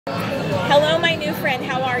Hello, my new friend.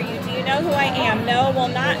 How are you? Do you know who I am? No, well,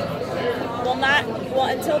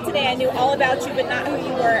 until today I knew all about you, but not who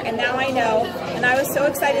you were, and now I know. And I was so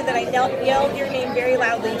excited that I yelled your name very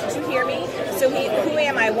loudly. Did you hear me? So who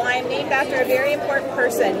am I? Well, I'm named after a very important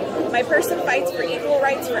person. My person fights for equal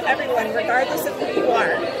rights for everyone, regardless of who you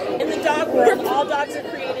are. In the dog world, all dogs are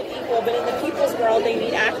created equal, but in the people's world, they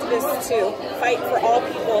need activists to fight for all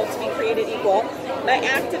people to be created equal. My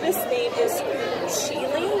activist name is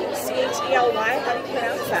Chely, C-H-E-L-Y. How do you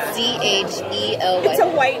pronounce that? C-H-E-L-Y. It's a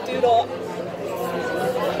white doodle.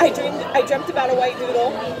 I dreamt about a white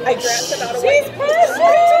doodle. I dreamt about a white doodle.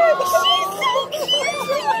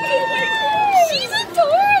 She's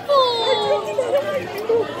adorable.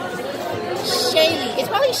 Shaylee. It's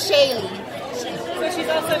probably Shaylee. So she's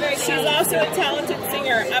also she's also a talented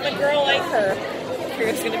singer. I'm a girl like her.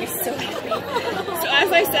 Kira's gonna be so happy. So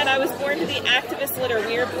as I said, I was born to the activist litter.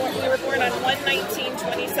 We were born on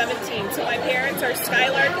 1/19/2017. So my parents are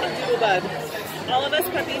Skylark and Doodlebug. All of us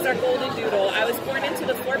puppies are Golden Doodle. I was born into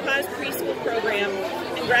the Four Paws preschool program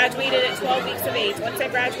and graduated at 12 weeks of age. Once I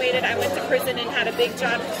graduated, I went to prison and had a big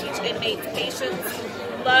job to teach inmates patience,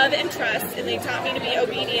 love, and trust, and they taught me to be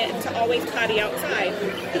obedient and to always potty outside.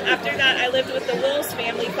 After that, I lived with the Wills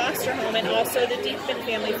family foster home and also the Deepman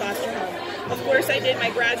family foster home. Of course, I did my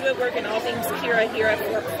graduate work in all things Kira here at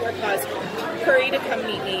Four Paws. Hurry to come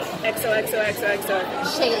meet me. XOXOXOXO.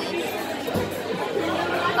 Shaylee.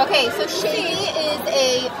 Okay, so Shaylee is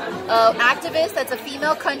a activist that's a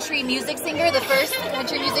female country music singer. The first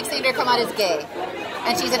country music singer to come out is gay.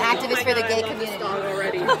 And she's an activist for the gay community.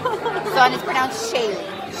 Already. So and it's pronounced Shaylee.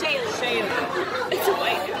 Shaylee. It's a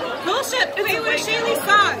white. Bullshit. Wait, where's Shaylee's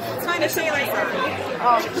song? Let's find a Shaylee song.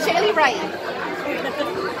 Oh, Shaylee Wright.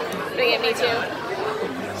 Bring it, me too.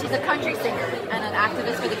 She's a country singer and an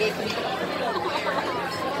activist for the gay community.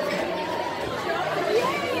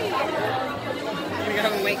 I'm gonna go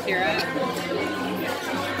home and wake Kira.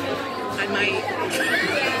 I might.